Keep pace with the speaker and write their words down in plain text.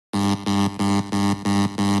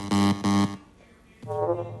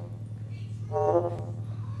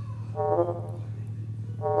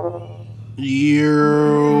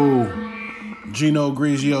Yo, Gino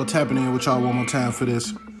Grigio tapping in with y'all one more time for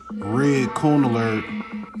this Red Coon Alert.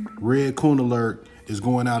 Red Coon Alert is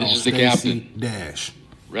going out on Stacy Dash.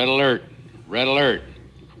 Red alert. Red alert.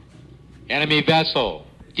 Enemy vessel.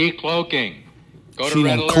 Decloaking. Go to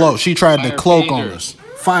red alert. She tried to cloak phasers. on us.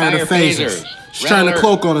 Fire the phasers. She's trying to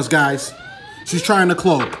cloak on us, guys. She's trying to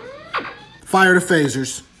cloak. Fire the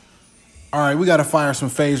phasers. All right, we got to fire some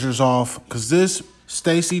phasers off because this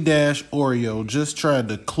Stacy Dash Oreo just tried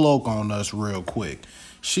to cloak on us real quick.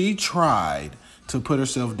 She tried to put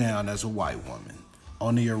herself down as a white woman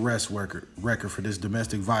on the arrest record for this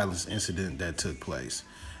domestic violence incident that took place.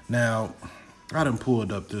 Now, I done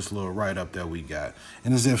pulled up this little write-up that we got.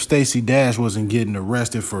 And as if Stacy Dash wasn't getting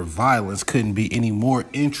arrested for violence couldn't be any more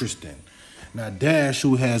interesting. Now, Dash,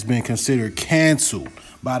 who has been considered canceled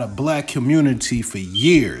by the black community for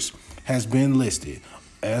years, has been listed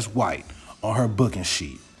as white on her booking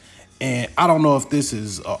sheet. And I don't know if this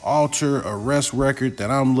is an alter arrest record that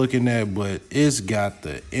I'm looking at, but it's got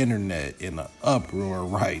the internet in an uproar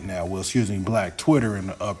right now. Well, excuse me, Black Twitter in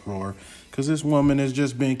the uproar, because this woman has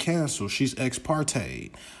just been canceled. She's ex parte.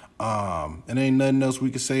 And ain't nothing else we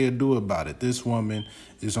can say or do about it. This woman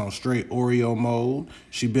is on straight Oreo mode.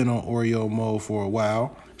 She been on Oreo mode for a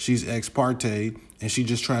while. She's ex parte, and she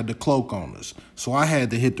just tried to cloak on us. So I had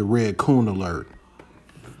to hit the Red Coon Alert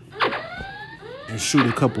and shoot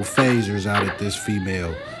a couple phasers out at this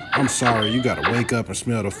female. I'm sorry, you gotta wake up and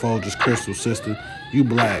smell the Folgers Crystal, sister. You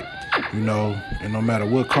black, you know, and no matter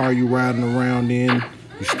what car you riding around in,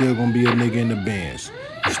 you still gonna be a nigga in the Benz.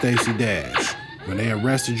 You Stacy Dash. When they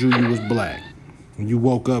arrested you, you was black. When you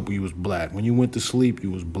woke up, you was black. When you went to sleep,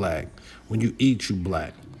 you was black. When you eat, you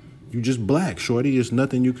black. You just black, shorty. There's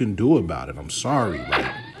nothing you can do about it. I'm sorry,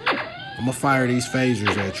 like, I'm gonna fire these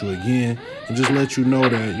phasers at you again and just let you know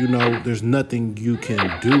that, you know, there's nothing you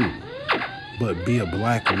can do but be a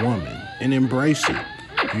black woman and embrace it.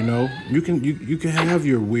 You know, you can have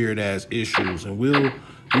your weird ass issues and we'll,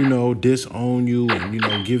 you know, disown you and, you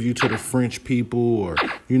know, give you to the French people or,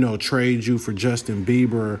 you know, trade you for Justin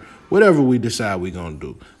Bieber or whatever we decide we're gonna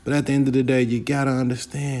do. But at the end of the day, you gotta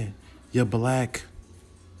understand, you're black.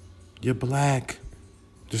 You're black.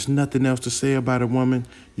 There's nothing else to say about a woman.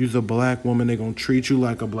 You're a black woman. They're going to treat you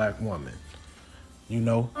like a black woman. You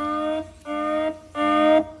know?